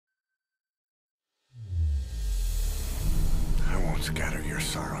Don't scatter your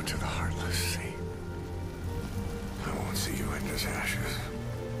sorrow to the heartless sea. I won't see you end as ashes.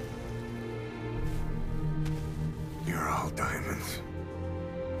 You're all diamonds.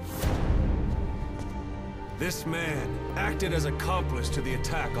 This man acted as accomplice to the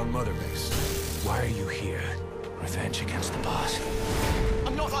attack on Mother Base. Why are you here? Revenge against the boss.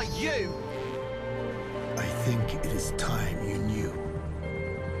 I'm not like you! I think it is time you knew.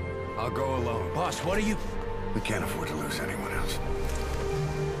 I'll go alone. Boss, what are you... We can't afford to lose anyone else.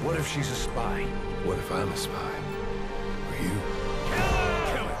 What if she's a spy? What if I'm a spy? For you?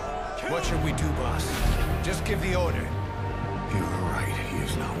 Kill her! What should we do, boss? Just give the order. You are right. He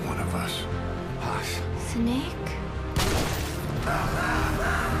is not one of us. Boss. Snake?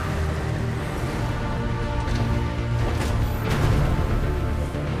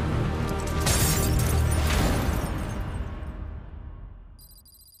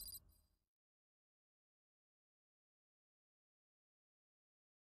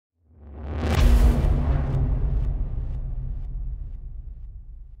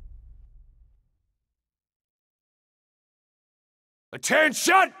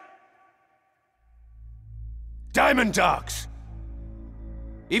 Attention! Diamond Dogs!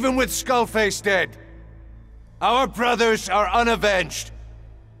 Even with Skullface dead, our brothers are unavenged.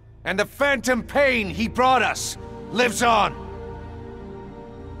 And the phantom pain he brought us lives on.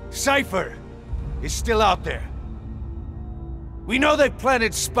 Cypher is still out there. We know they've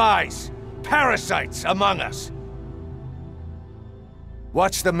planted spies, parasites among us.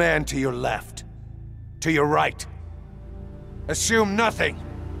 Watch the man to your left, to your right. Assume nothing.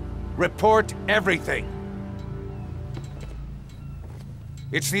 Report everything.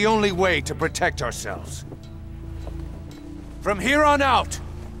 It's the only way to protect ourselves. From here on out,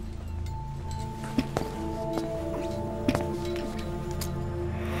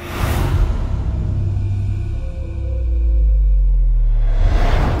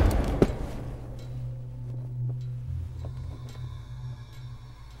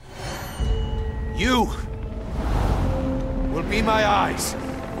 you will be my eyes.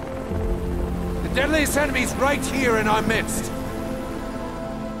 The deadliest enemy's right here in our midst.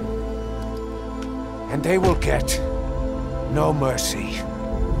 And they will get no mercy.